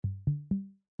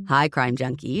Hi, Crime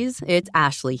Junkies. It's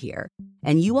Ashley here.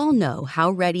 And you all know how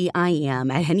ready I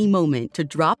am at any moment to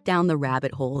drop down the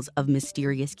rabbit holes of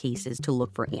mysterious cases to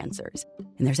look for answers.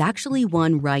 And there's actually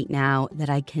one right now that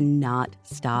I cannot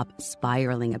stop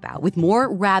spiraling about, with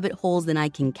more rabbit holes than I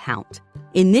can count.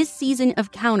 In this season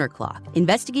of Counterclock,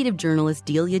 investigative journalist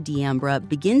Delia D'Ambra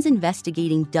begins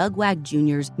investigating Doug Wag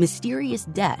Jr.'s mysterious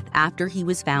death after he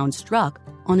was found struck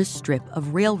on a strip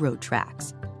of railroad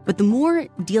tracks. But the more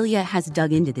Delia has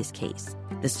dug into this case,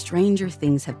 the stranger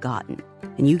things have gotten.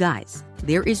 And you guys,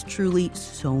 there is truly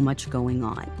so much going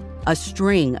on. A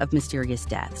string of mysterious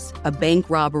deaths, a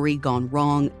bank robbery gone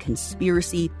wrong,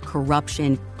 conspiracy,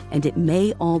 corruption, and it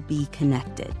may all be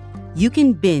connected. You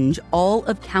can binge all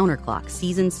of Counterclock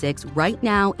Season 6 right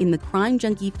now in the Crime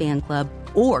Junkie fan club,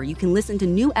 or you can listen to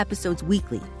new episodes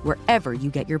weekly wherever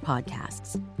you get your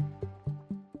podcasts.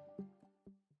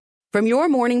 From your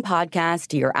morning podcast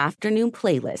to your afternoon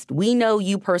playlist, we know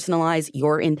you personalize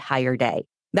your entire day.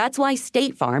 That's why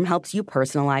State Farm helps you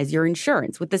personalize your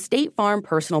insurance with the State Farm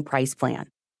Personal Price Plan.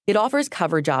 It offers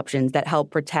coverage options that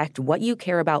help protect what you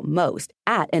care about most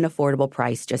at an affordable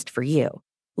price just for you.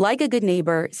 Like a good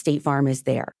neighbor, State Farm is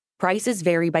there. Prices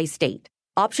vary by state.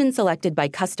 Options selected by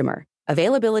customer.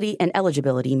 Availability and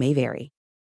eligibility may vary.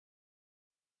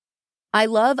 I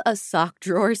love a sock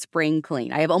drawer spring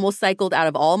clean. I have almost cycled out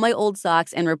of all my old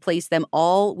socks and replaced them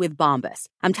all with Bombas.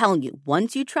 I'm telling you,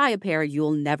 once you try a pair,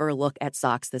 you'll never look at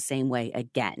socks the same way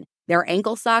again. Their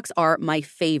ankle socks are my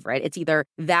favorite. It's either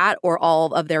that or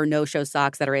all of their no-show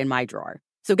socks that are in my drawer.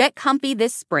 So get comfy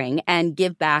this spring and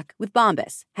give back with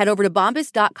Bombas. Head over to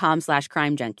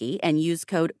bombas.com/crimejunkie and use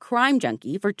code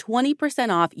CRIMEJUNKIE for 20%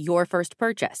 off your first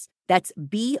purchase. That's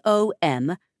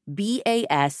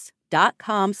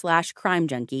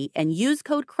BOMBAS.com/CrimeJunkie and use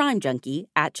code CRIMEJUNKIE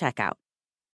at checkout.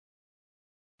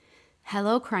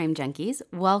 Hello, Crime Junkies.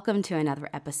 Welcome to another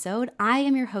episode. I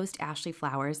am your host, Ashley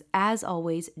Flowers, as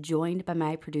always, joined by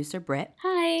my producer, Britt.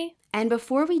 Hi. And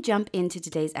before we jump into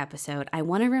today's episode, I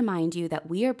want to remind you that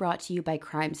we are brought to you by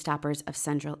Crime Stoppers of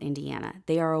Central Indiana.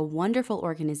 They are a wonderful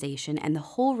organization, and the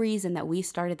whole reason that we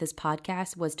started this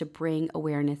podcast was to bring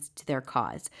awareness to their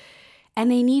cause. And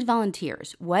they need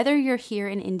volunteers. Whether you're here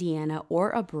in Indiana or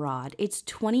abroad, it's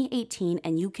 2018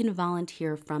 and you can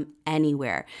volunteer from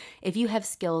anywhere. If you have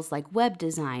skills like web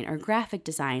design or graphic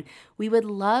design, we would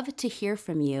love to hear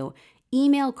from you.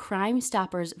 Email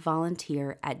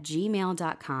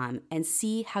crimestoppersvolunteer@gmail.com and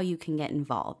see how you can get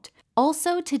involved.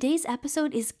 Also, today's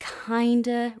episode is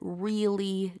kinda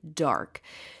really dark.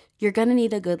 You're going to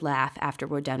need a good laugh after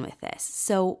we're done with this.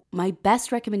 So my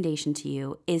best recommendation to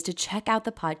you is to check out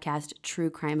the podcast True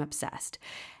Crime Obsessed.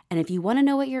 And if you want to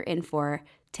know what you're in for,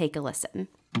 take a listen.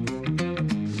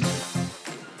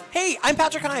 Hey, I'm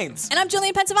Patrick Hines. And I'm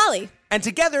Jillian Pensavali. And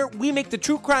together, we make the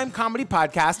true crime comedy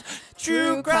podcast,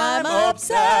 True Crime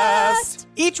Obsessed.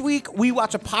 Each week, we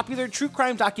watch a popular true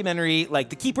crime documentary like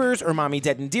The Keepers or Mommy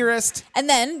Dead and Dearest. And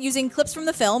then, using clips from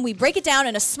the film, we break it down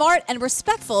in a smart and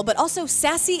respectful, but also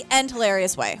sassy and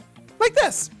hilarious way. Like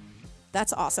this.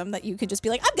 That's awesome that you can just be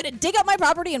like, I'm going to dig up my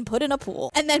property and put in a pool.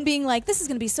 And then being like, this is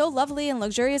going to be so lovely and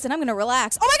luxurious and I'm going to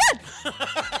relax. Oh my God!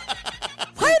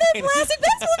 Why are there plastic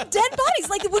bags full of dead bodies?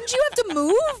 Like, wouldn't you have to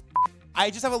move? I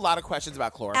just have a lot of questions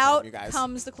about chloroform, you guys. Out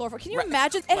comes the chloroform. Can you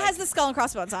imagine? It has the skull and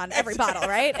crossbones on every bottle,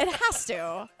 right? It has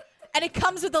to. And it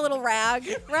comes with a little rag,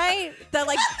 right?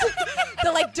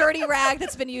 The dirty rag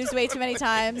that's been used way too many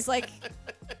times. Like,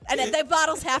 and the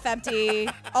bottle's half empty,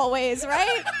 always,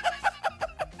 right?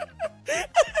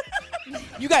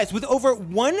 You guys, with over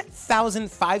 1,000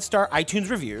 5-star iTunes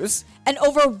reviews and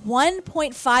over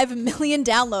 1.5 million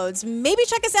downloads, maybe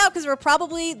check us out because we're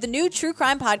probably the new true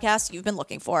crime podcast you've been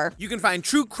looking for. You can find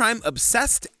True Crime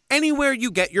Obsessed anywhere you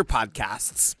get your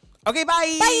podcasts. Okay,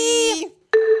 bye. Bye.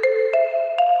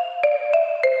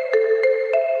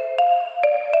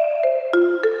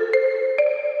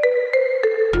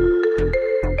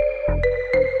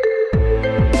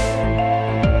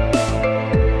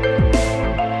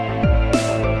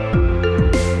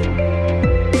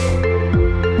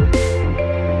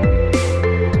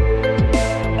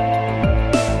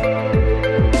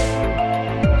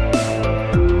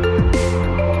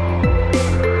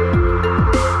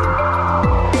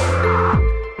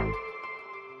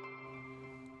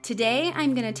 Today,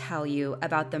 I'm going to tell you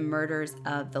about the murders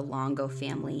of the Longo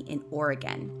family in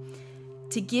Oregon.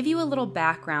 To give you a little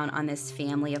background on this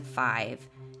family of 5,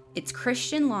 it's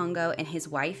Christian Longo and his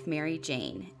wife, Mary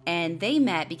Jane, and they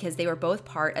met because they were both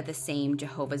part of the same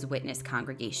Jehovah's Witness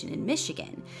congregation in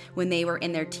Michigan when they were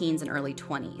in their teens and early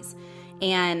 20s.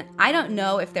 And I don't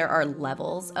know if there are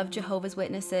levels of Jehovah's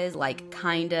Witnesses, like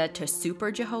kinda to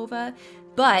super Jehovah,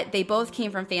 But they both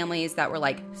came from families that were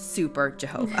like super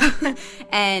Jehovah.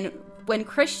 And when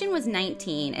Christian was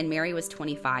 19 and Mary was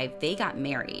 25, they got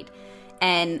married.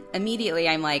 And immediately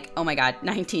I'm like, oh my God,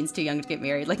 19's too young to get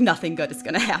married. Like nothing good is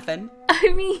going to happen.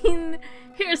 I mean,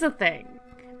 here's the thing.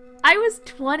 I was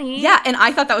 20. Yeah, and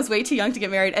I thought that was way too young to get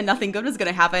married and nothing good was going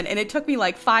to happen. And it took me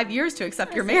like 5 years to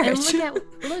accept your marriage. And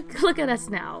look at us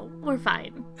now. We're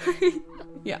fine.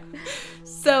 Yeah.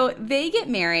 So they get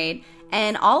married,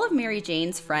 and all of Mary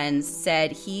Jane's friends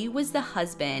said he was the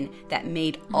husband that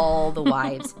made all the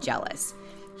wives jealous.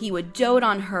 He would dote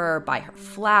on her, buy her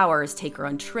flowers, take her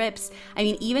on trips. I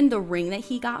mean, even the ring that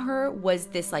he got her was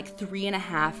this like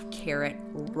 3.5 carat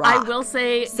rock. I will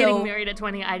say, getting married at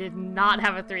 20, I did not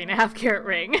have a 3.5 carat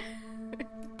ring.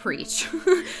 Preach.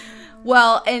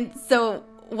 Well, and so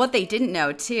what they didn't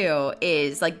know too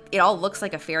is like it all looks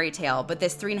like a fairy tale, but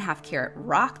this 3.5 carat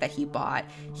rock that he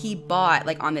bought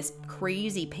like on this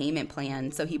crazy payment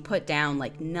plan. So he put down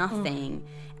like nothing.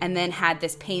 And then had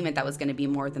this payment that was going to be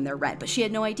more than their rent. But she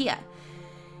had no idea.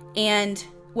 And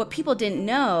what people didn't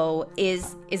know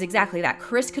is exactly that.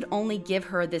 Chris could only give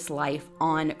her this life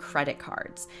on credit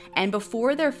cards. And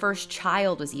before their first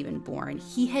child was even born,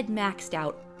 he had maxed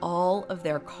out all of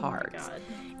their cards. Oh my God.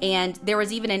 And there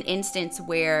was even an instance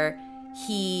where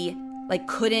he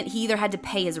either had to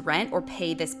pay his rent or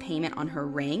pay this payment on her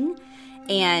ring.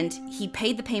 And he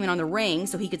paid the payment on the ring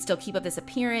so he could still keep up this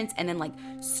appearance, and then like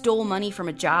stole money from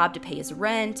a job to pay his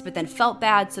rent, but then felt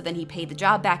bad, so then he paid the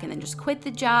job back and then just quit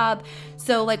the job.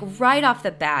 So like right off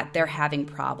the bat, they're having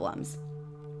problems.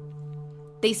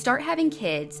 They start having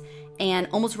kids, and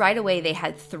almost right away they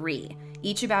had 3,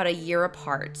 each about a year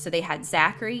apart. So they had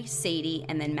Zachary, Sadie,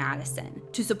 and then Madison.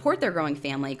 To support their growing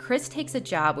family, Chris takes a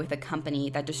job with a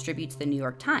company that distributes the New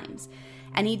York Times.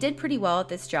 And he did pretty well at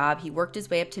this job. He worked his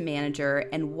way up to manager,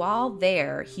 and while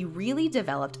there, he really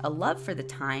developed a love for the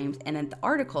Times and the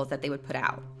articles that they would put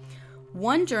out.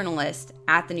 One journalist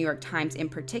at the New York Times in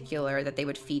particular that they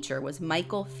would feature was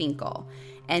Michael Finkel.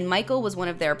 And Michael was one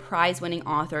of their prize-winning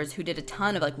authors who did a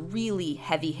ton of like really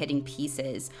heavy-hitting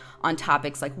pieces on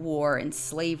topics like war and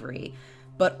slavery.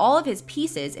 But all of his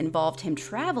pieces involved him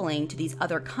traveling to these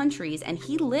other countries, and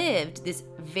he lived this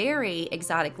very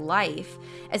exotic life,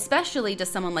 especially to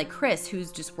someone like Chris,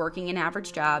 who's just working an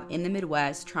average job in the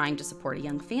Midwest trying to support a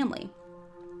young family.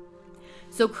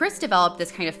 So Chris developed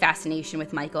this kind of fascination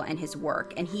with Michael and his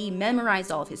work, and he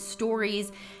memorized all of his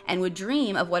stories and would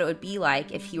dream of what it would be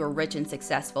like if he were rich and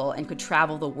successful and could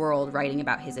travel the world writing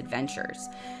about his adventures.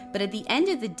 But at the end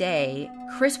of the day,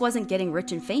 Chris wasn't getting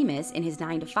rich and famous in his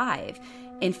 9-to-5.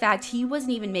 In fact, he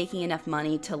wasn't even making enough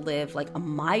money to live like a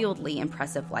mildly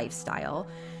impressive lifestyle.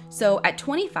 So at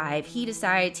 25, he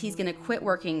decides he's going to quit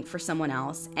working for someone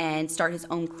else and start his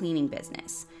own cleaning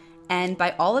business. And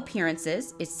by all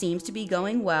appearances, it seems to be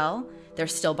going well. They're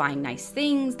still buying nice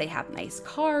things. They have nice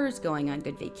cars, going on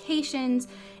good vacations.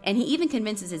 And he even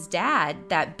convinces his dad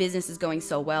that business is going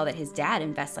so well that his dad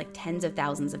invests like tens of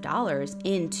thousands of dollars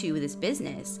into this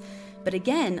business. But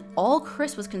again, all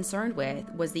Chris was concerned with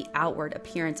was the outward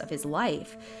appearance of his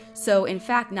life. So in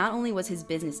fact, not only was his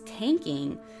business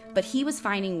tanking, but he was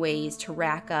finding ways to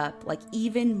rack up like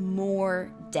even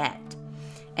more debt.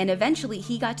 And eventually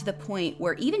he got to the point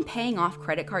where even paying off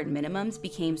credit card minimums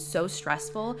became so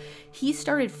stressful, he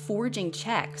started forging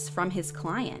checks from his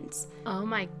clients. Oh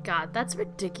my God, that's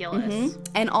ridiculous. Mm-hmm.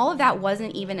 And all of that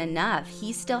wasn't even enough.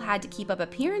 He still had to keep up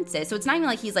appearances. So it's not even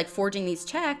like he's like forging these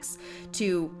checks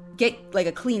to get like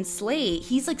a clean slate.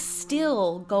 He's like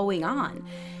still going on.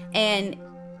 And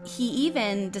he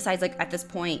even decides like at this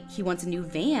point he wants a new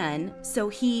van. So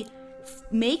he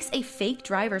makes a fake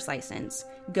driver's license,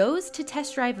 goes to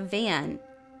test drive a van,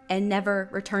 and never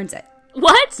returns it.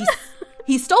 What?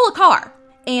 He stole a car,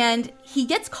 and he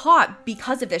gets caught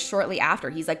because of this shortly after.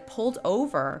 He's like pulled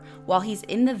over while he's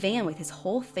in the van with his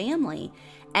whole family,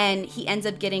 and he ends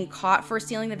up getting caught for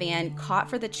stealing the van, caught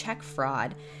for the check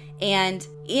fraud. And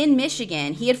in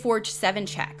Michigan, he had forged 7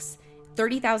 checks,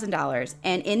 $30,000,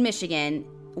 and in Michigan,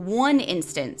 one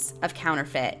instance of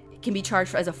counterfeit can be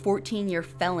charged as a 14-year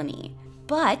felony.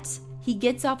 But he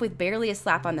gets off with barely a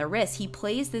slap on the wrist. He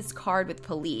plays this card with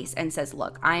police and says,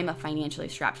 look, I'm a financially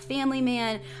strapped family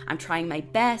man. I'm trying my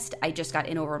best. I just got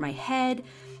in over my head,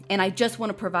 and I just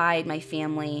want to provide my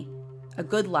family a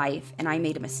good life, and I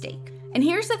made a mistake. And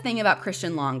here's the thing about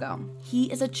Christian Longo. He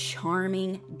is a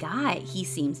charming guy. He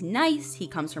seems nice. He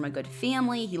comes from a good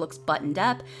family. He looks buttoned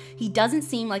up. He doesn't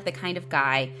seem like the kind of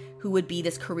guy who would be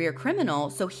this career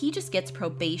criminal, so he just gets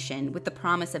probation with the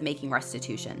promise of making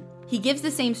restitution. He gives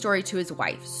the same story to his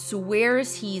wife,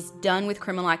 swears he's done with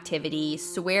criminal activity,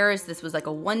 swears this was like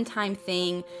a one-time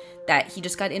thing, that he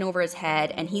just got in over his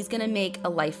head, and he's gonna make a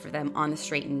life for them on the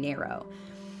straight and narrow.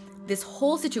 This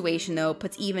whole situation, though,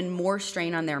 puts even more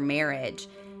strain on their marriage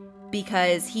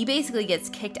because he basically gets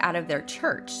kicked out of their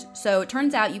church. So it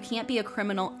turns out you can't be a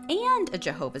criminal and a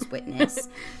Jehovah's Witness.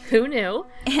 Who knew?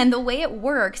 And the way it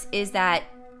works is that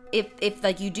if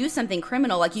like you do something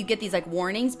criminal, like you get these like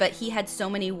warnings, but he had so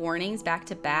many warnings back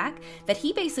to back that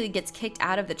he basically gets kicked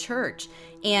out of the church.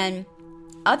 And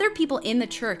other people in the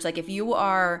church, like if you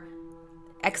are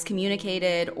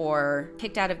excommunicated or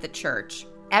kicked out of the church,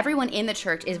 everyone in the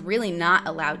church is really not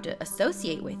allowed to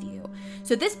associate with you.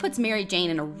 So this puts Mary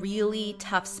Jane in a really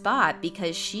tough spot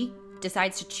because she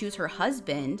decides to choose her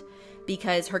husband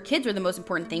because her kids were the most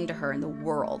important thing to her in the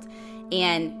world.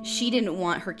 And she didn't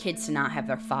want her kids to not have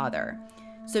their father.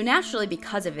 So naturally,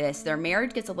 because of this, their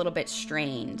marriage gets a little bit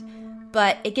strained.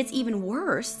 But it gets even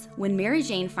worse when Mary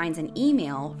Jane finds an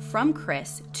email from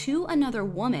Chris to another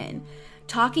woman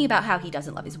talking about how he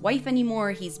doesn't love his wife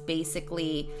anymore. He's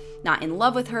basically not in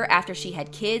love with her after she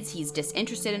had kids. He's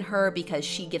disinterested in her because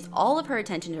she gives all of her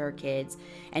attention to her kids,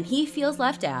 and he feels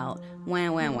left out.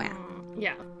 Wah, wah, wah.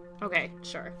 Yeah. Okay,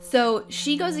 sure. So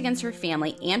she goes against her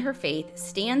family and her faith,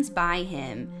 stands by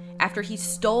him after he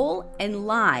stole and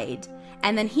lied,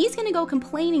 and then he's going to go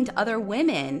complaining to other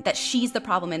women that she's the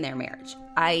problem in their marriage.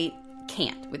 I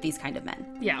can't with these kind of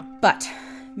men. Yeah. But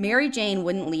Mary Jane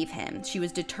wouldn't leave him. She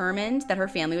was determined that her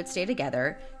family would stay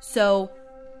together. So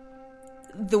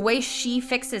the way she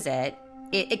fixes it,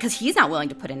 because he's not willing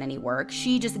to put in any work,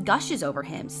 she just gushes over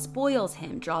him, spoils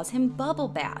him, draws him bubble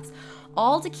baths,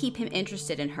 all to keep him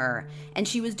interested in her. And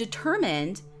she was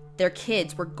determined their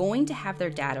kids were going to have their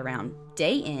dad around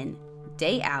day in,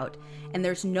 day out, and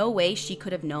there's no way she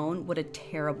could have known what a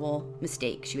terrible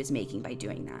mistake she was making by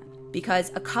doing that.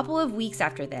 Because a couple of weeks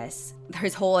after this,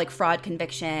 his whole like fraud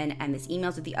conviction and this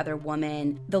emails with the other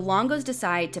woman, the Longos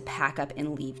decide to pack up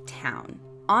and leave town.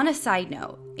 On a side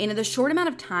note, in the short amount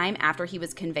of time after he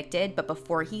was convicted, but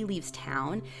before he leaves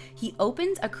town, he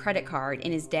opens a credit card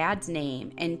in his dad's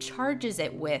name and charges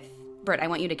it with, Britt, I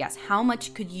want you to guess, how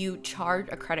much could you charge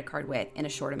a credit card with in a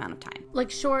short amount of time?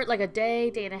 Like short, like a day,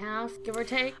 day and a half, give or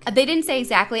take? They didn't say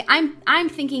exactly. I'm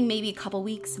thinking maybe a couple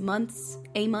weeks, months,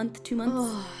 a month, 2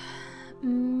 months.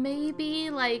 Maybe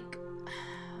like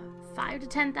 $5,000 to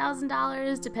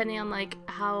 $10,000, depending on like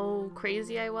how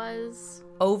crazy I was.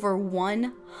 Over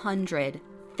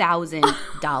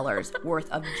 $100,000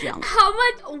 worth of junk. How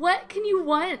much? What can you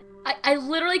want? I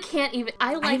literally can't even.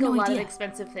 I like have no a lot idea. of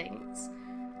expensive things.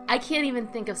 I can't even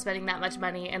think of spending that much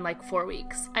money in like 4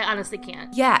 weeks. I honestly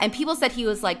can't. Yeah, and people said he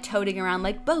was like toting around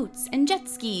like boats and jet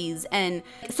skis. And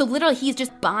so literally he's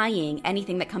just buying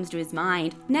anything that comes to his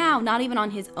mind. Now, not even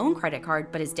on his own credit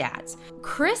card, but his dad's.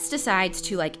 Chris decides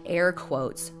to, like, air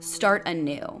quotes, start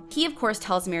anew. He, of course,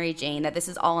 tells Mary Jane that this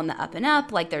is all in the up and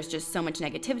up. Like, there's just so much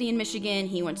negativity in Michigan.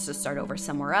 He wants to start over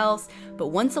somewhere else. But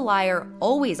once a liar,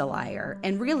 always a liar.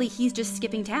 And really, he's just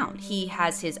skipping town. He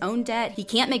has his own debt. He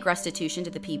can't make restitution to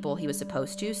the people he was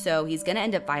supposed to, so he's gonna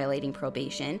end up violating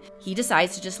probation. He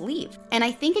decides to just leave. And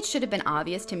I think it should have been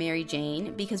obvious to Mary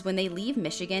Jane because when they leave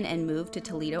Michigan and move to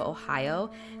Toledo, Ohio,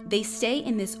 they stay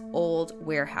in this old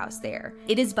warehouse there.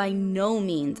 It is by no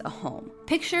means a home.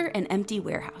 Picture an empty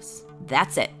warehouse.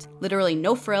 That's it. Literally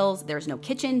no frills, there's no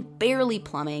kitchen, barely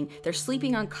plumbing, they're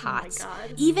sleeping on cots. Oh my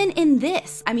God. Even in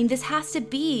this, I mean, this has to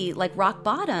be like rock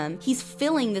bottom. He's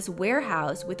filling this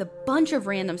warehouse with a bunch of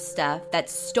random stuff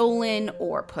that's stolen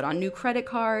or put on new credit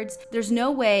cards. There's no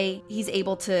way he's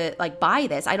able to like buy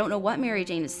this. I don't know what Mary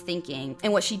Jane is thinking.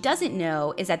 And what she doesn't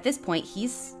know is at this point,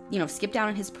 he's, skipped out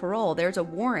on his parole. There's a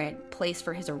warrant placed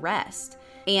for his arrest.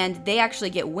 And they actually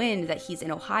get wind that he's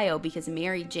in Ohio because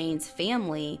Mary Jane's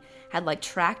family had like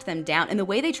tracked them down. And the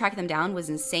way they tracked them down was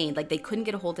insane. Like they couldn't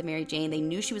get a hold of Mary Jane. They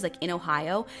knew she was like in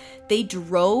Ohio. They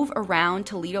drove around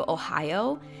Toledo,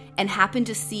 Ohio and happened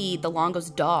to see the Longo's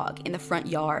dog in the front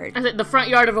yard. The front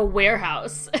yard of a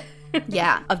warehouse.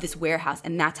 Yeah, of this warehouse.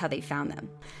 And that's how they found them.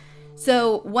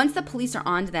 So once the police are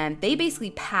onto them, they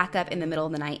basically pack up in the middle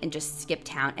of the night and just skip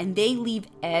town. And they leave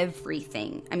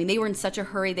everything. I mean, they were in such a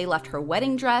hurry. They left her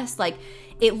wedding dress. Like,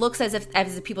 it looks as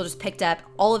if people just picked up.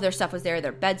 All of their stuff was there.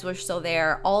 Their beds were still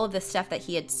there. All of the stuff that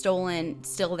he had stolen,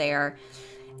 still there.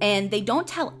 And they don't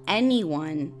tell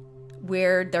anyone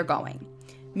where they're going.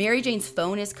 Mary Jane's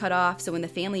phone is cut off, so when the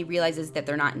family realizes that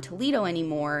they're not in Toledo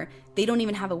anymore, they don't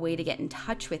even have a way to get in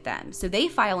touch with them. So they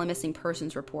file a missing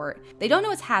persons report. They don't know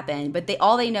what's happened, but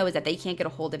all they know is that they can't get a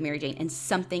hold of Mary Jane and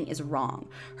something is wrong.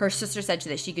 Her sister said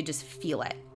that she could just feel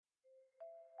it.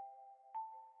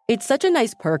 It's such a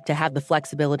nice perk to have the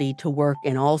flexibility to work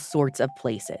in all sorts of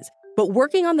places. But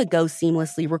working on the go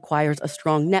seamlessly requires a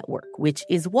strong network, which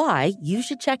is why you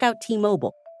should check out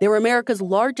T-Mobile. They're America's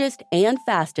largest and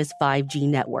fastest 5G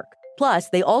network. Plus,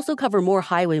 they also cover more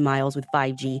highway miles with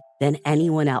 5G than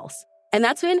anyone else. And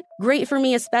that's been great for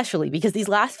me especially because these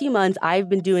last few months, I've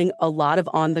been doing a lot of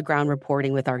on-the-ground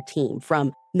reporting with our team,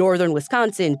 from northern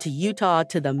Wisconsin to Utah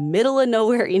to the middle of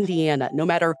nowhere, Indiana. No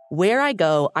matter where I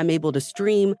go, I'm able to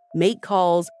stream, make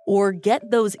calls, or get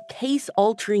those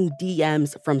case-altering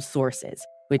DMs from sources,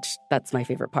 which that's my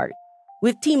favorite part.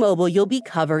 With T-Mobile, you'll be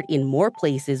covered in more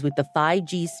places with the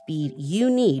 5G speed you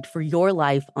need for your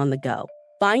life on the go.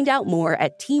 Find out more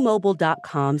at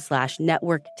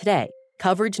T-Mobile.com/network today.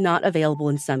 Coverage not available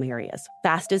in some areas.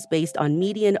 Fastest based on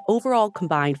median overall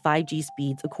combined 5G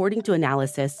speeds, according to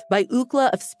analysis by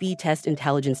Ookla of Speed Test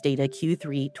Intelligence Data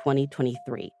Q3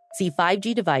 2023. See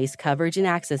 5G device coverage and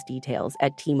access details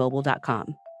at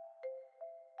T-Mobile.com.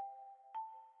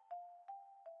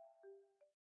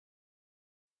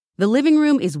 The living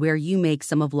room is where you make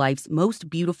some of life's most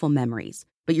beautiful memories,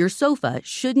 but your sofa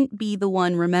shouldn't be the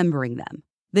one remembering them.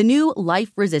 The new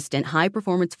life-resistant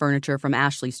high-performance furniture from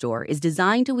Ashley Store is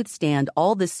designed to withstand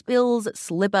all the spills,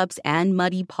 slip-ups, and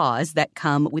muddy paws that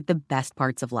come with the best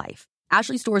parts of life.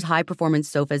 Ashley Store's high-performance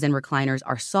sofas and recliners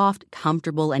are soft,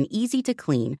 comfortable, and easy to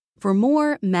clean for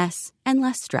more mess and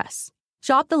less stress.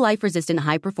 Shop the life-resistant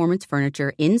high-performance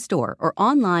furniture in-store or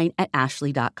online at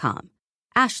ashley.com.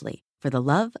 Ashley, for the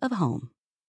love of home.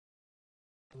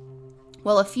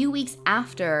 Well, a few weeks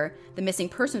after the missing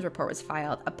persons report was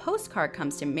filed, a postcard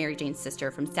comes to Mary Jane's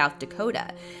sister from South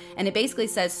Dakota. And it basically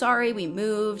says, sorry, we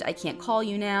moved. I can't call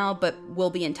you now, but we'll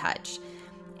be in touch.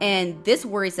 And this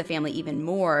worries the family even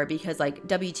more because, like,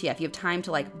 WTF, you have time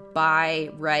to, like, buy,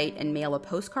 write, and mail a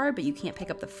postcard, but you can't pick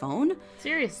up the phone?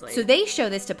 Seriously. So they show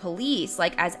this to police,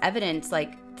 like, as evidence,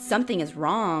 like, something is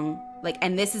wrong. Like,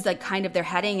 and this is, like, kind of, they're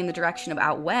heading in the direction of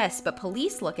out west, but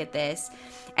police look at this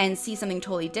and see something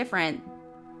totally different.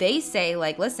 They say,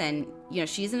 like, listen, you know,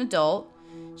 she's an adult.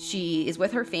 She is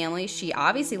with her family. She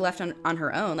obviously left on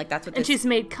her own. Like, that's what And she's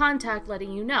made contact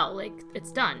letting you know, like,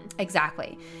 it's done.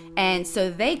 Exactly. And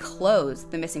so they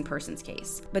closed the missing persons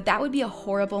case. But that would be a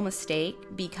horrible mistake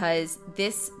because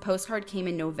this postcard came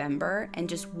in November, and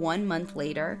just 1 month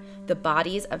later, the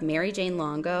bodies of Mary Jane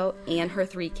Longo and her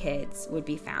 3 kids would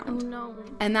be found. Oh, no.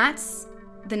 And that's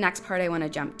the next part I want to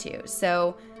jump to.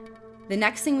 So the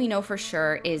next thing we know for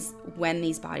sure is when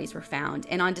these bodies were found.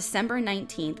 And on December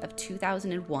 19th of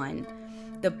 2001,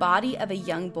 the body of a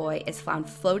young boy is found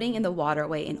floating in the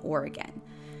waterway in Oregon.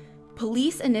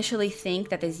 Police initially think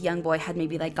that this young boy had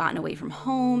maybe, like, gotten away from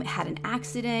home, had an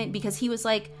accident, because he was,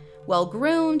 like, well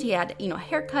groomed, he had, you know, a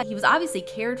haircut, he was obviously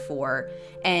cared for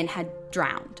and had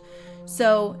drowned.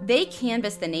 So they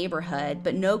canvassed the neighborhood,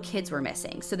 but no kids were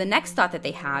missing. So the next thought that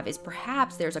they have is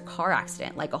perhaps there's a car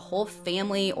accident, like a whole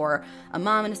family or a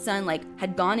mom and a son, like,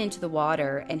 had gone into the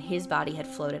water and his body had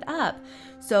floated up.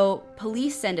 So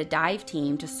police send a dive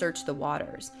team to search the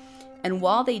waters. And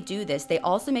while they do this, they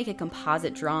also make a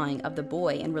composite drawing of the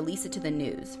boy and release it to the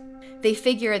news. They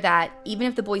figure that even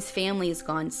if the boy's family is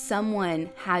gone,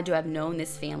 someone had to have known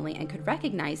this family and could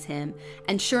recognize him,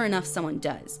 and sure enough, someone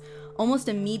does. Almost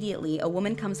immediately, a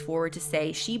woman comes forward to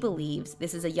say she believes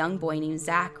this is a young boy named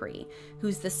Zachary,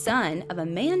 who's the son of a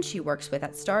man she works with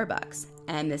at Starbucks,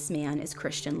 and this man is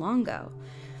Christian Longo.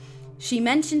 She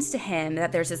mentions to him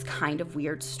that there's this kind of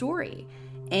weird story,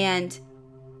 and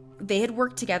they had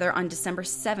worked together on December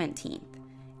 17th,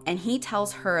 and he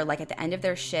tells her, like, at the end of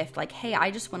their shift, like, hey,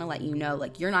 I just want to let you know,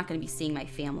 like, you're not going to be seeing my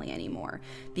family anymore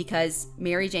because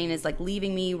Mary Jane is, like,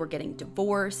 leaving me, we're getting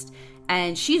divorced.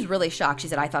 And she's really shocked. She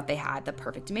said, I thought they had the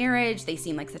perfect marriage. They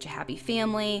seemed like such a happy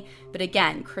family. But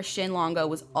again, Christian Longo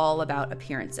was all about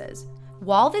appearances.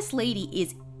 While this lady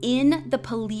is in the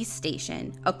police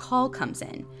station, a call comes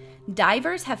in.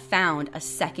 Divers have found a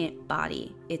second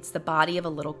body. It's the body of a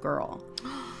little girl.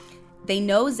 They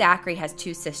know Zachary has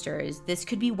 2 sisters. This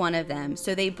could be one of them.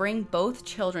 So they bring both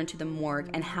children to the morgue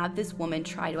and have this woman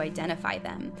try to identify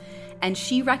them. And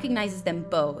she recognizes them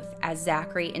both as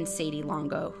Zachary and Sadie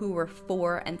Longo, who were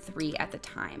 4 and 3 at the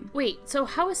time. Wait, so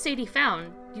how was Sadie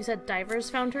found? You said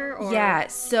divers found her? Or? Yeah,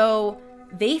 so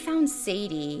they found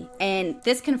Sadie, and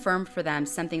this confirmed for them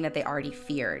something that they already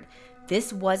feared.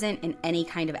 This wasn't in any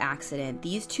kind of accident.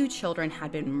 These 2 children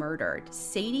had been murdered.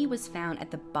 Sadie was found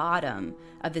at the bottom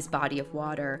of this body of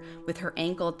water with her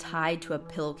ankle tied to a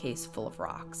pillowcase full of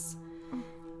rocks.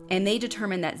 And they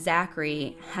determined that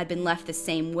Zachary had been left the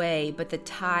same way, but the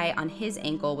tie on his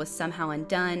ankle was somehow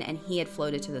undone and he had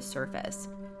floated to the surface.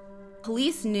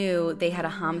 Police knew they had a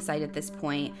homicide at this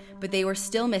point, but they were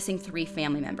still missing 3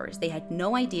 family members. They had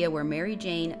no idea where Mary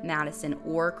Jane, Madison,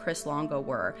 or Chris Longo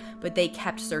were, but they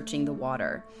kept searching the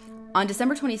water. On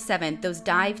December 27th, those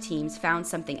dive teams found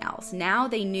something else. Now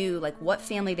they knew what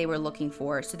family they were looking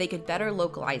for, so they could better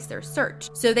localize their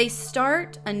search. So they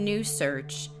start a new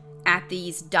search at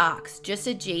these docks just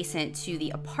adjacent to the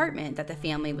apartment that the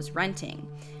family was renting.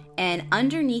 And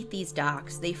underneath these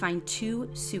docks, they find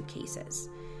 2 suitcases.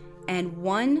 And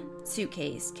one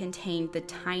suitcase contained the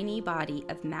tiny body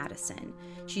of Madison.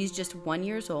 She's just 1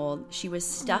 year old. She was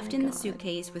stuffed in the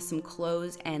suitcase with some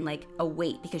clothes and a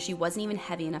weight because she wasn't even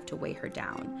heavy enough to weigh her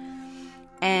down.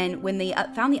 And when they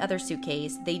found the other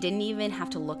suitcase, they didn't even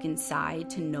have to look inside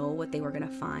to know what they were going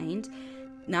to find.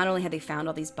 Not only had they found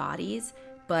all these bodies,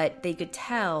 but they could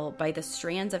tell by the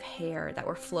strands of hair that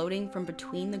were floating from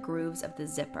between the grooves of the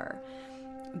zipper.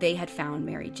 They had found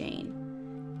Mary Jane.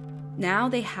 Now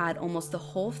they had almost the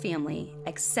whole family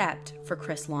except for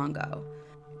Chris Longo.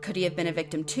 Could he have been a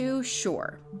victim too?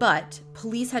 Sure. But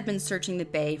police had been searching the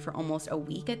bay for almost a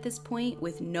week at this point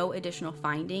with no additional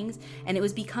findings, and it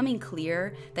was becoming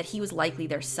clear that he was likely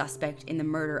their suspect in the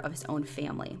murder of his own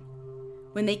family.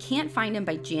 When they can't find him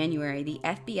by January, the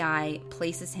FBI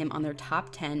places him on their top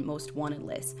 10 most wanted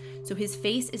list, so his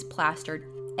face is plastered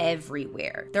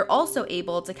everywhere. They're also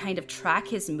able to kind of track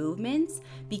his movements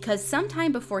because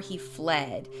sometime before he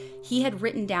fled, he had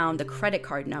written down the credit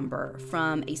card number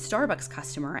from a Starbucks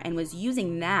customer and was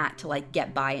using that to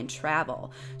get by and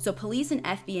travel. So police and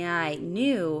FBI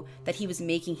knew that he was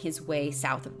making his way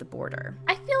south of the border.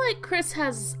 I feel like Chris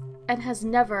has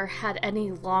never had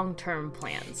any long-term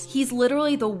plans. He's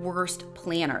literally the worst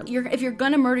planner. If you're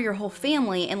gonna murder your whole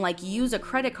family and use a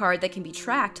credit card that can be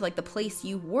tracked to the place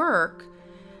you work.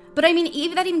 But I mean,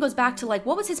 even that even goes back to what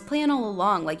was his plan all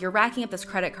along? You're racking up this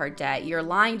credit card debt, you're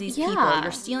lying to these people,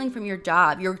 you're stealing from your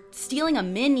job, you're stealing a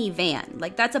minivan.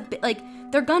 That's a bit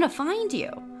they're gonna find you.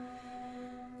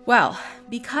 Well,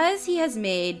 because he has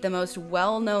made the most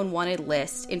well-known wanted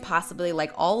list in possibly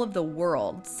all of the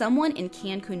world, someone in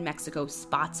Cancun, Mexico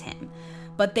spots him.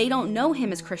 But they don't know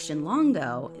him as Christian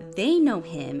Longo. They know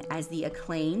him as the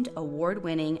acclaimed,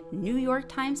 award-winning New York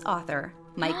Times author,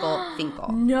 Michael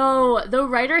Finkel. No, the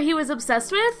writer he was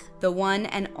obsessed with? The one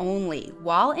and only.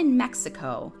 While in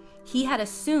Mexico, he had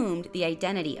assumed the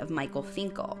identity of Michael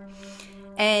Finkel.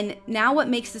 And now what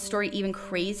makes the story even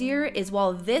crazier is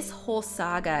while this whole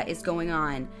saga is going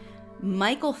on,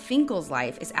 Michael Finkel's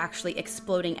life is actually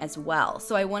exploding as well.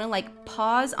 So I want to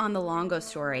pause on the Longo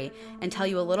story and tell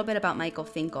you a little bit about Michael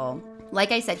Finkel.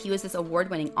 Like I said, he was this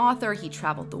award-winning author. He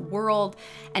traveled the world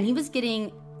and he was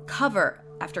getting cover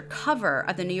after cover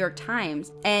of the New York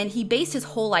Times, and he based his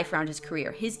whole life around his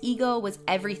career. His ego was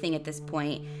everything at this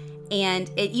point, and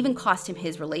it even cost him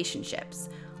his relationships.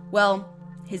 Well,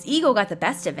 his ego got the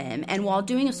best of him, and while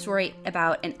doing a story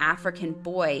about an African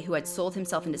boy who had sold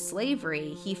himself into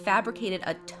slavery, he fabricated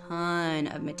a ton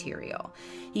of material.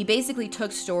 He basically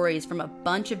took stories from a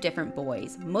bunch of different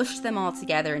boys, mushed them all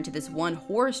together into this one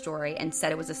horror story, and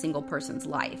said it was a single person's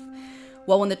life.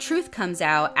 Well, when the truth comes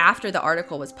out after the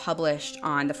article was published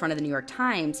on the front of the New York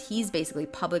Times, he's basically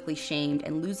publicly shamed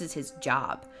and loses his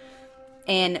job.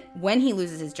 And when he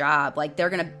loses his job, they're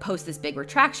going to post this big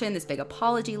retraction, this big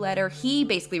apology letter. He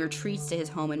basically retreats to his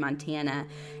home in Montana,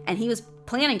 and he was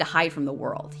planning to hide from the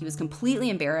world. He was completely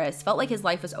embarrassed, felt like his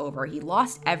life was over. He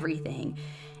lost everything,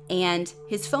 and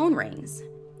his phone rings.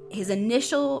 His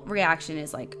initial reaction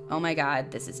is oh my God,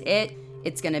 this is it.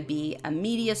 It's going to be a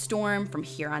media storm from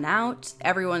here on out.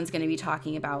 Everyone's going to be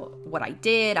talking about what I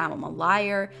did. I'm a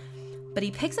liar. But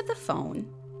he picks up the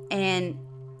phone, and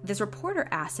this reporter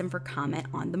asks him for comment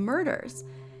on the murders.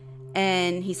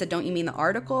 And he said, "Don't you mean the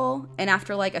article?" And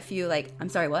after a few I'm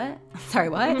sorry, what? I'm sorry,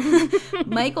 what?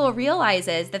 Michael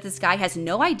realizes that this guy has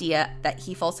no idea that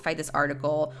he falsified this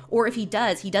article, or if he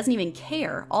does, he doesn't even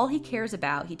care. All he cares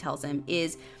about, he tells him,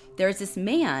 is there's this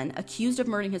man accused of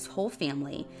murdering his whole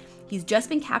family. He's just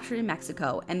been captured in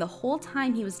Mexico, and the whole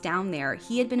time he was down there,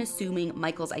 he had been assuming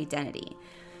Michael's identity.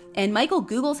 And Michael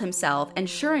Googles himself, and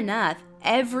sure enough,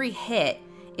 every hit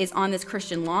is on this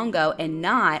Christian Longo and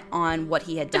not on what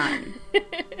he had done.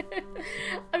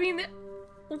 I mean,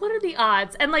 what are the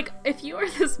odds? And if you are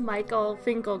this Michael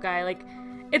Finkel guy,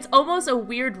 it's almost a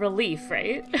weird relief,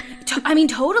 right? I mean,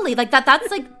 totally. That's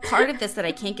part of this that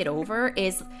I can't get over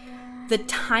is the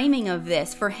timing of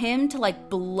this, for him to like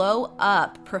blow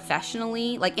up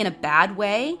professionally, like in a bad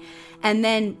way, and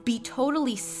then be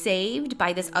totally saved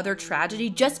by this other tragedy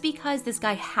just because this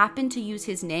guy happened to use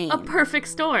his name. A perfect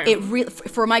storm.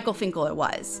 For Michael Finkel, it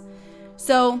was.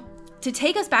 So to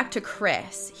take us back to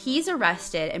Chris, he's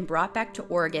arrested and brought back to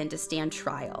Oregon to stand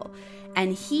trial.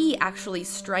 And he actually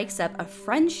strikes up a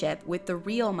friendship with the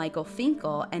real Michael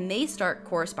Finkel, and they start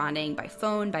corresponding by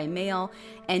phone, by mail,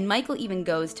 and Michael even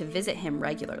goes to visit him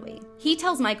regularly. He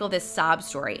tells Michael this sob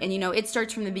story, and it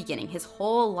starts from the beginning, his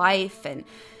whole life and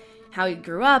how he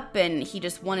grew up, and he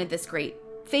just wanted this great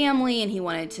family, and he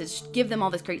wanted to give them all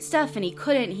this great stuff, and he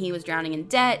couldn't, and he was drowning in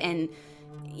debt, and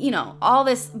all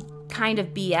this kind of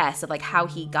BS of like how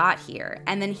he got here.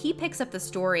 And then he picks up the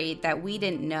story that we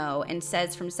didn't know and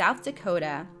says from South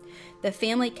Dakota, the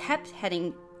family kept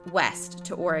heading west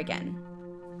to Oregon.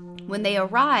 When they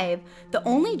arrive, the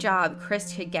only job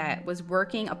Chris could get was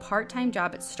working a part-time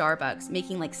job at Starbucks,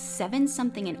 making like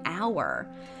 $7-something an hour.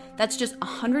 That's just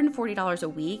 $140 a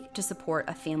week to support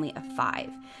a family of 5.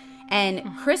 And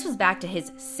Chris was back to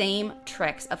his same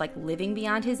tricks of like living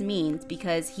beyond his means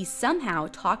because he somehow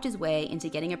talked his way into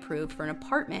getting approved for an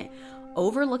apartment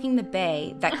overlooking the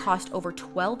bay that cost over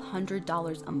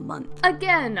 $1,200 a month.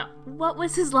 Again, what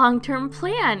was his long-term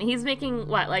plan? He's making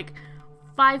what, like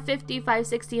 $550,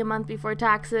 $560 a month before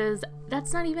taxes?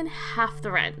 That's not even half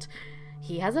the rent.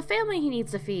 He has a family he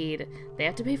needs to feed. They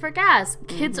have to pay for gas.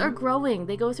 Kids are growing.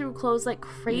 They go through clothes like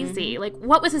crazy. Like,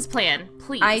 what was his plan?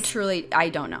 Please. I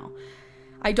don't know.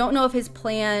 I don't know if his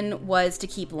plan was to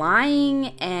keep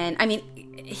lying. And, I mean,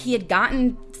 he had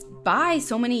gotten by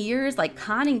so many years, like,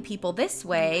 conning people this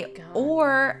way.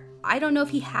 Or I don't know if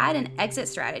he had an exit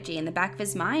strategy in the back of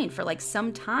his mind for, like,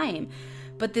 some time.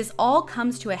 But this all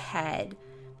comes to a head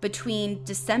between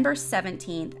December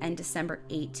 17th and December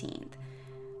 18th.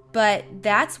 But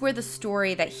that's where the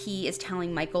story that he is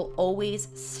telling Michael always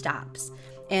stops.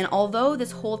 And although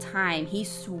this whole time he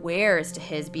swears to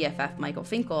his BFF Michael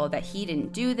Finkel that he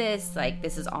didn't do this, like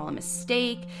this is all a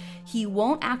mistake, he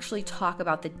won't actually talk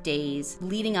about the days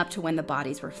leading up to when the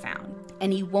bodies were found.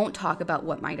 And he won't talk about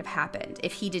what might have happened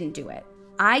if he didn't do it.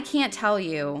 I can't tell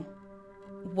you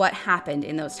what happened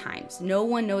in those times. No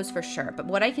one knows for sure. But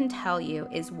what I can tell you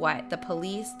is what the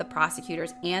police, the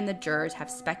prosecutors, and the jurors have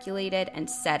speculated and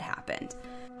said happened.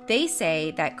 They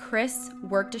say that Chris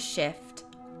worked a shift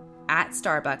at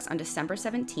Starbucks on December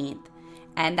 17th,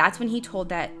 and that's when he told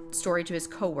that story to his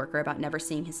coworker about never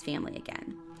seeing his family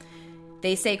again.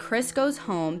 They say Chris goes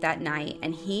home that night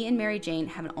and he and Mary Jane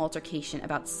have an altercation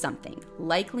about something,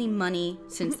 likely money,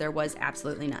 since there was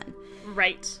absolutely none.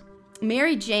 Right.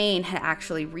 Mary Jane had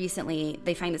actually recently,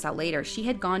 they find this out later, she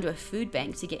had gone to a food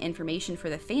bank to get information for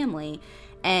the family.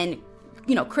 And,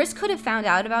 Chris could have found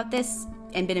out about this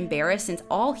and been embarrassed since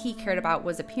all he cared about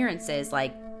was appearances.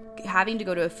 Like, having to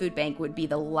go to a food bank would be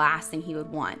the last thing he would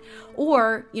want.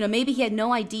 Or, maybe he had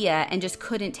no idea and just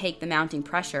couldn't take the mounting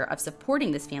pressure of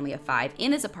supporting this family of 5 in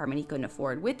this apartment he couldn't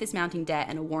afford with this mounting debt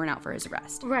and a warrant out for his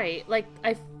arrest. Right. Like,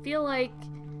 I feel like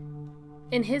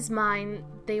in his mind,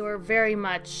 they were very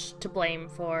much to blame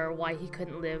for why he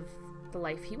couldn't live the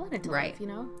life he wanted to live,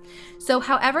 So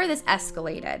however this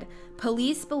escalated,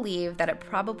 police believe that it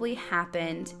probably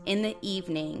happened in the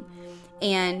evening,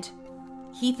 and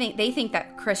they think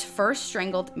that Chris first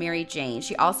strangled Mary Jane.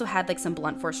 She also had like some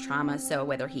blunt force trauma, so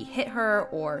whether he hit her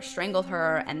or strangled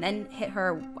her and then hit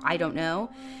her, I don't know.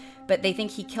 But they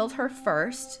think he killed her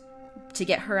first to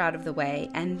get her out of the way,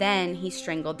 and then he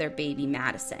strangled their baby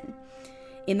Madison.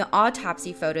 In the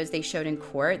autopsy photos they showed in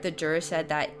court, the jurors said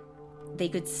that they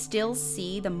could still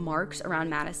see the marks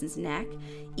around Madison's neck,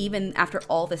 even after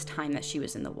all this time that she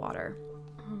was in the water.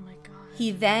 Oh my God. He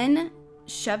then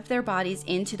shoved their bodies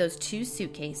into those 2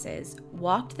 suitcases,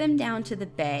 walked them down to the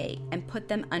bay, and put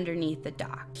them underneath the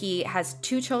dock. He has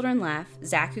 2 children left,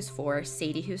 Zach, who's 4,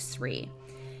 Sadie, who's 3.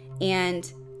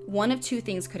 And one of 2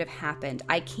 things could have happened.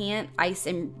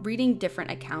 I'm reading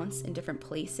different accounts in different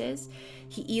places.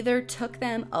 He either took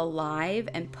them alive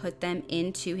and put them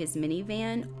into his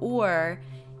minivan, or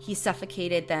he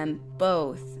suffocated them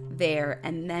both there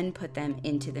and then put them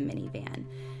into the minivan.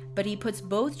 But he puts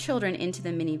both children into the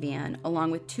minivan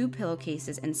along with 2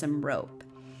 pillowcases and some rope.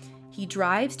 He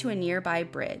drives to a nearby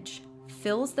bridge,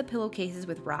 fills the pillowcases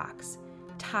with rocks,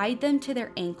 tied them to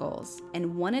their ankles,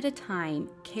 and one at a time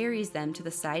carries them to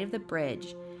the side of the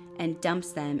bridge and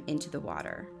dumps them into the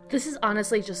water. This is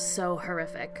honestly just so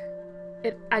horrific.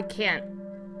 I can't.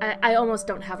 I almost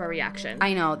don't have a reaction.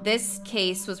 I know. This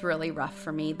case was really rough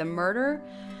for me. The murder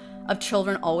of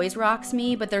children always rocks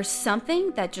me, but there's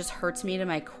something that just hurts me to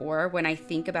my core when I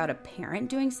think about a parent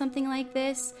doing something like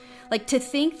this. Like, to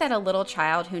think that a little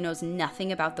child who knows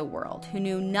nothing about the world, who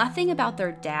knew nothing about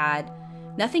their dad,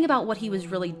 nothing about what he was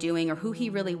really doing or who he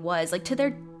really was, like, to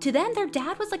them, their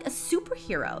dad was like a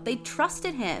superhero. They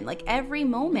trusted him like every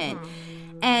moment.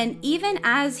 And even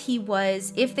as he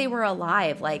was, if they were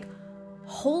alive, like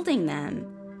holding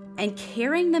them and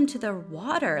carrying them to the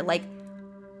water, like,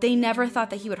 they never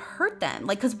thought that he would hurt them.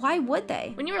 Like, because why would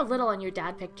they? When you were little and your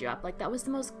dad picked you up, like, that was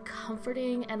the most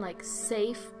comforting and, like,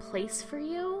 safe place for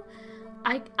you.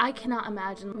 I cannot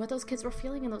imagine what those kids were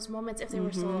feeling in those moments if they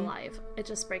were still alive. It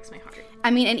just breaks my heart.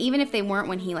 I mean, and even if they weren't,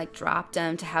 when he, like, dropped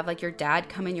them, to have, like, your dad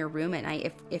come in your room at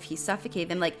night if he suffocated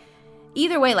them, like,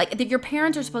 either way, like, your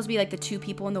parents are supposed to be, like, the two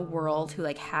people in the world who,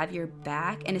 like, have your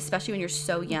back. And especially when you're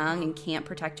so young and can't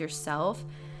protect yourself.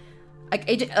 Like,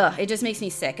 it just makes me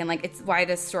sick. And, like, it's why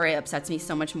this story upsets me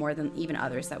so much more than even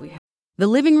others that we have. The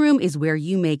living room is where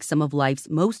you make some of life's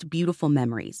most beautiful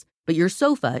memories, but your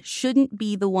sofa shouldn't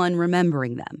be the one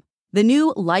remembering them. The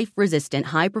new life-resistant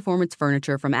high-performance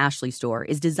furniture from Ashley Store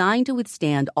is designed to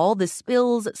withstand all the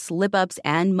spills, slip-ups,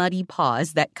 and muddy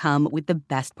paws that come with the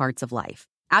best parts of life.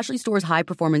 Ashley Store's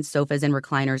high-performance sofas and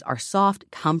recliners are soft,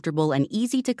 comfortable, and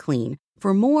easy to clean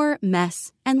for more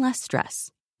mess and less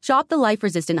stress. Shop the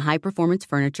life-resistant high-performance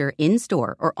furniture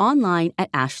in-store or online at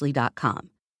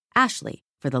ashley.com. Ashley,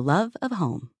 for the love of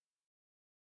home.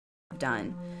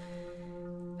 Done.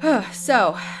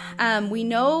 So, we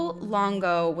know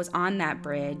Longo was on that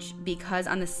bridge because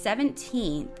on the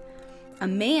 17th, a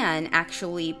man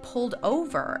actually pulled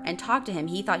over and talked to him.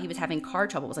 He thought he was having car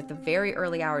trouble. It was like the very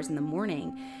early hours in the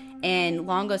morning. And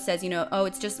Longo says, oh,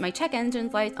 it's just my check engine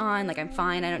light's on. Like, I'm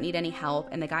fine. I don't need any help.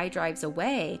 And the guy drives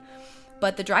away.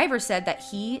 But the driver said that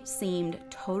he seemed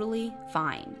totally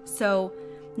fine. So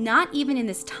not even in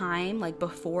this time, like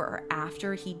before or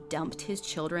after he dumped his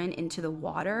children into the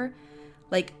water,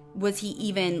 like, was he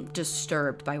even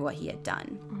disturbed by what he had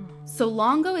done. So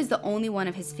Longo is the only one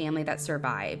of his family that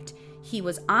survived. He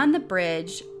was on the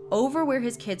bridge over where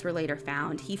his kids were later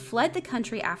found. He fled the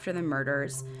country after the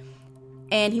murders.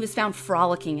 And he was found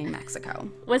frolicking in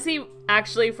Mexico. Was he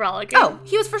actually frolicking? Oh,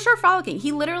 he was for sure frolicking.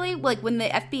 He literally, like, when the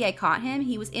FBI caught him,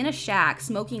 he was in a shack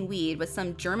smoking weed with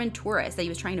some German tourist that he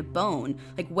was trying to bone,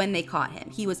 like, when they caught him.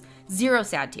 He was zero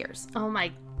sad tears. Oh,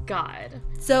 my God.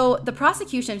 So the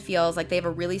prosecution feels like they have a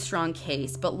really strong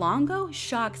case, but Longo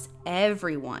shocks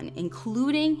everyone,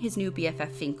 including his new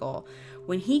BFF Finkel,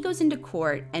 when he goes into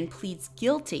court and pleads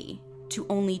guilty to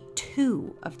only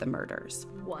 2 of the murders.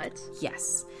 What?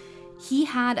 Yes. He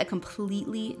had a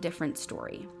completely different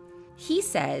story. He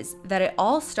says that it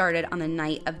all started on the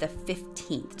night of the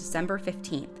 15th, December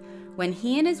 15th, when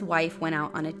he and his wife went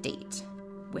out on a date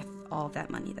with all of that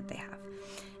money that they have.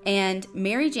 And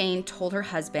Mary Jane told her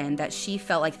husband that she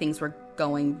felt like things were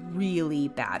going really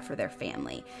bad for their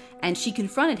family. And she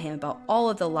confronted him about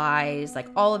all of the lies, like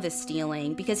all of the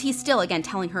stealing, because he's still, again,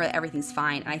 telling her that everything's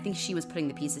fine. And I think she was putting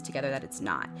the pieces together that it's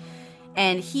not.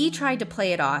 And he tried to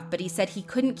play it off, but he said he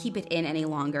couldn't keep it in any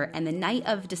longer. And the night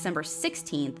of December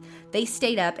 16th, they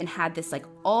stayed up and had this like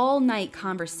all-night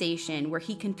conversation where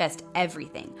he confessed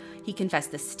everything. He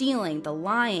confessed the stealing, the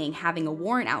lying, having a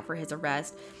warrant out for his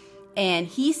arrest. And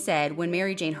he said when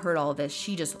Mary Jane heard all of this,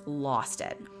 she just lost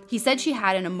it. He said she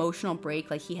had an emotional break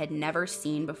like he had never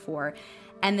seen before.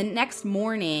 And the next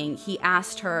morning, he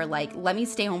asked her, like, let me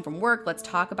stay home from work. Let's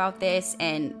talk about this.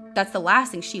 And that's the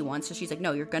last thing she wants. So she's like,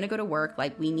 no, you're going to go to work.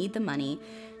 Like, we need the money.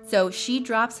 So she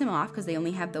drops him off because they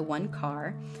only have the one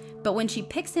car. But when she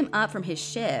picks him up from his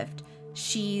shift,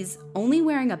 she's only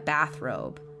wearing a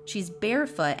bathrobe. She's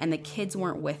barefoot and the kids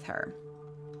weren't with her.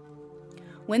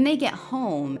 When they get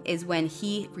home is when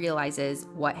he realizes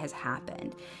what has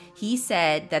happened. He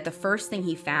said that the first thing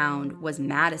he found was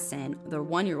Madison, the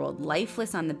 1-year-old,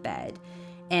 lifeless on the bed.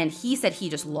 And he said he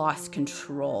just lost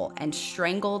control and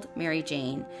strangled Mary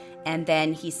Jane. And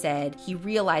then he said he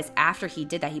realized after he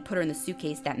did that, he put her in the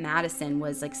suitcase, that Madison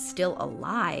was like still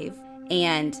alive.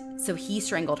 And so he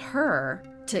strangled her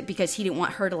because he didn't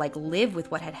want her to like live with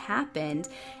what had happened.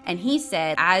 And he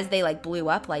said as they like blew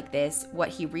up like this, what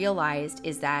he realized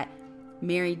is that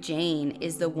Mary Jane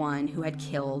is the one who had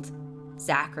killed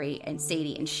Zachary and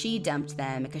Sadie, and she dumped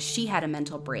them because she had a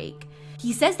mental break.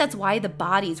 He says that's why the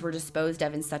bodies were disposed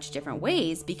of in such different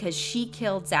ways, because she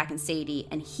killed Zach and Sadie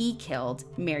and he killed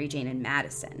Mary Jane and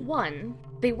Madison. 1,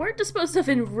 they weren't disposed of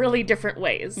in really different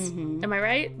ways. Mm-hmm. Am I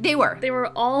right? They were. They were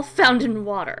all found in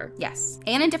water. Yes.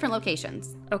 And in different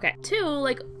locations. Okay. 2,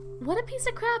 like, what a piece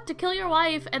of crap to kill your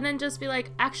wife and then just be like,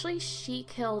 actually, she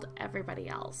killed everybody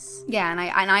else. Yeah, and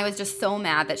I was just so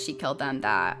mad that she killed them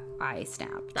that I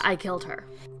snapped. I killed her.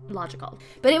 Logical.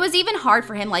 But it was even hard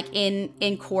for him, like,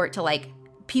 in court to, like,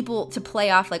 people to play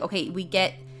off, like, okay,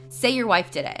 say your wife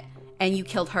did it and you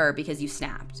killed her because you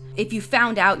snapped. If you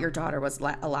found out your daughter was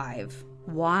alive,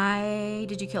 why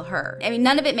did you kill her? I mean,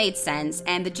 none of it made sense,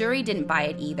 and the jury didn't buy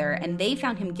it either, and they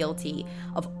found him guilty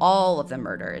of all of the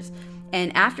murders.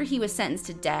 And after he was sentenced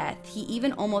to death, he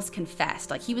even almost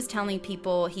confessed. Like, he was telling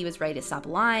people he was ready to stop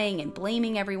lying and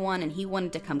blaming everyone, and he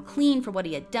wanted to come clean for what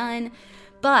he had done.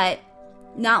 But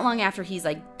not long after he's,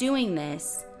 like, doing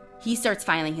this, he starts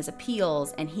filing his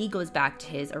appeals, and he goes back to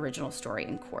his original story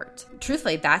in court.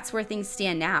 Truthfully, that's where things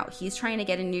stand now. He's trying to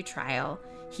get a new trial.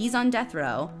 He's on death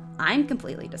row. I'm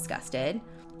completely disgusted.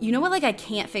 You know what, like, I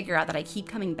can't figure out that I keep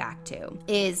coming back to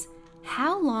is,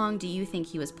 how long do you think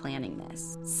he was planning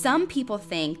this? Some people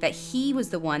think that he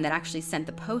was the one that actually sent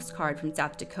the postcard from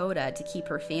South Dakota to keep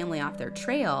her family off their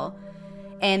trail,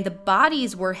 and the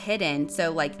bodies were hidden,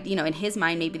 so, like, you know, in his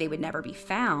mind, maybe they would never be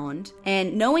found.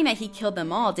 And knowing that he killed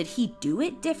them all, did he do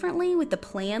it differently with the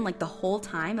plan, like, the whole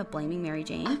time of blaming Mary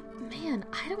Jane? Man,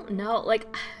 I don't know. Like,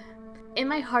 in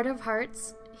my heart of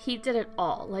hearts, he did it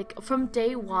all. Like, from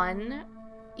day one,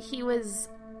 he was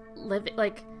living,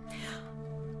 like...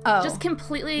 just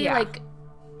completely, like,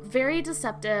 very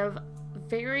deceptive,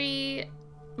 very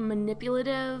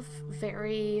manipulative,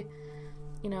 very,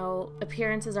 you know,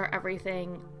 appearances are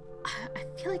everything. I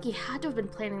feel like he had to have been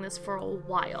planning this for a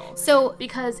while. So,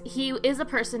 because he is a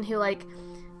person who, like,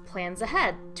 plans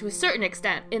ahead to a certain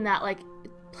extent, in that, like,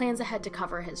 plans ahead to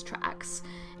cover his tracks.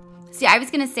 See, I was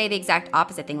going to say the exact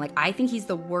opposite thing. Like, I think he's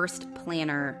the worst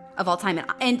planner of all time.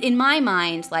 And in my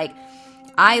mind, like,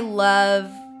 I love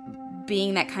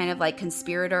being that kind of, like,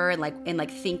 conspirator and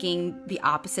like thinking the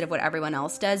opposite of what everyone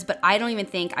else does, but I don't even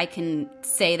think I can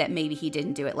say that maybe he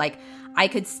didn't do it. Like, I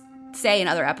could say in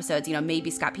other episodes, you know, maybe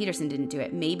Scott Peterson didn't do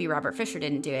it, maybe Robert Fisher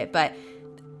didn't do it, but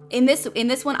in this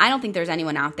one, I don't think there's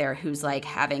anyone out there who's, like,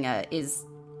 having is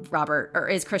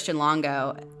Christian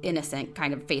Longo innocent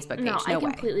kind of Facebook page. No way.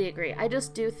 I completely agree. I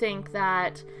just do think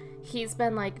that he's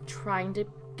been, like, trying to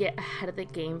get ahead of the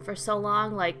game for so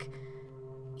long. Like,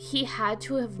 he had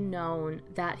to have known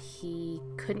that he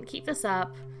couldn't keep this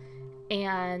up,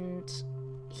 and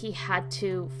he had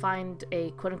to find a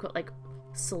quote-unquote, like,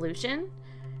 solution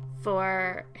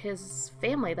for his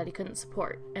family that he couldn't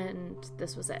support, and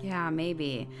this was it. Yeah,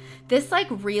 maybe. This, like,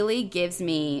 really gives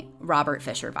me Robert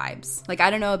Fisher vibes. Like,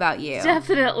 I don't know about you.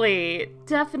 Definitely.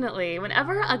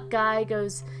 Whenever a guy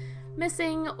goes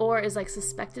missing or is, like,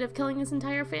 suspected of killing his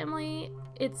entire family,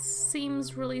 it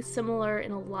seems really similar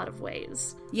in a lot of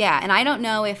ways. Yeah, and I don't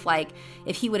know if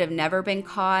he would have never been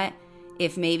caught,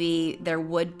 if maybe there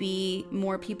would be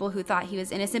more people who thought he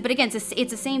was innocent. But again, it's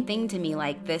the same thing to me,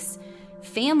 like, this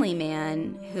family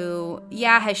man who,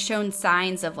 has shown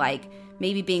signs of, like,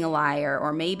 maybe being a liar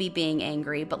or maybe being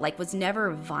angry, but, like, was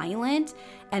never violent,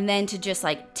 and then to just,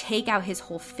 like, take out his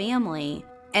whole family.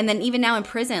 And then even now in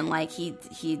prison, like, he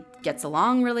gets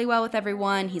along really well with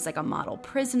everyone. He's, like, a model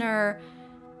prisoner.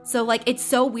 So, like, it's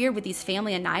so weird with these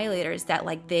family annihilators that,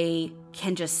 like, they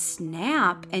can just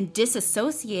snap and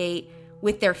disassociate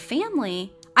with their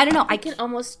family. I don't know. I can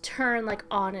almost turn, like,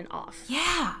 on and off.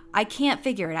 Yeah. I can't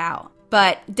figure it out.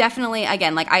 But definitely,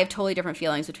 again, like, I have totally different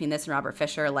feelings between this and Robert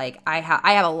Fisher. Like, I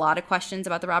have a lot of questions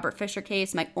about the Robert Fisher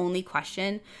case. My only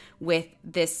question with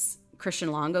this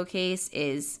Christian Longo case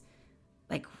is,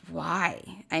 like,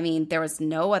 why? I mean, there was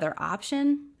no other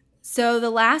option. So the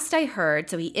last I heard,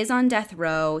 so he is on death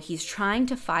row. He's trying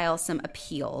to file some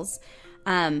appeals.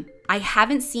 I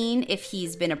haven't seen if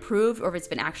he's been approved or if it's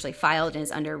been actually filed and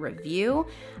is under review.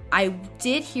 I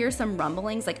did hear some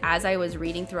rumblings, like, as I was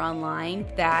reading through online,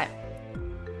 that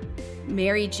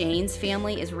Mary Jane's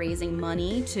family is raising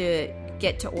money to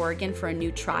get to Oregon for a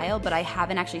new trial, but I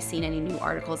haven't actually seen any new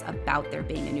articles about there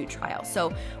being a new trial.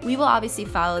 So we will obviously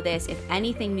follow this. If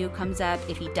anything new comes up,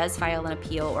 if he does file an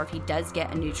appeal or if he does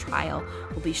get a new trial,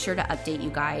 we'll be sure to update you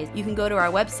guys. You can go to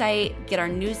our website, get our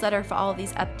newsletter for all of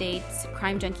these updates,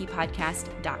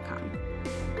 crimejunkiepodcast.com.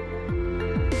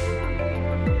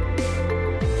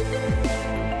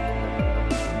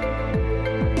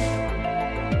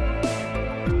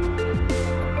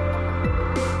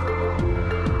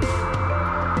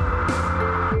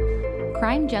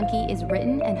 Crime Junkie is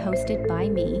written and hosted by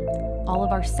me. All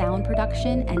of our sound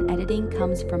production and editing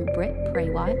comes from Britt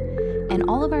Praywat, and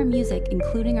all of our music,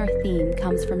 including our theme,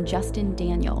 comes from Justin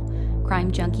Daniel.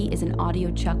 Crime Junkie is an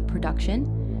Audio Chuck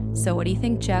production. So what do you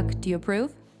think, Chuck? Do you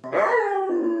approve?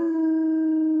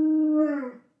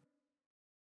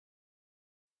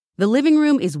 The living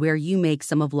room is where you make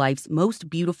some of life's most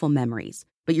beautiful memories,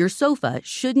 but your sofa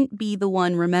shouldn't be the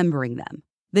one remembering them.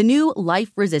 The new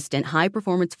life-resistant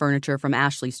high-performance furniture from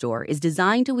Ashley Store is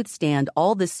designed to withstand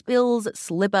all the spills,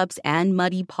 slip-ups, and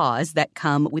muddy paws that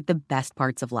come with the best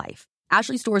parts of life.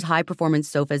 Ashley Store's high-performance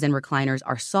sofas and recliners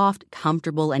are soft,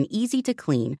 comfortable, and easy to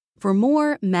clean for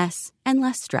more mess and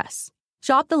less stress.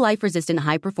 Shop the life-resistant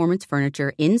high-performance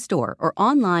furniture in-store or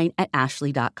online at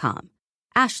ashley.com.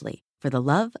 Ashley, for the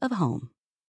love of home.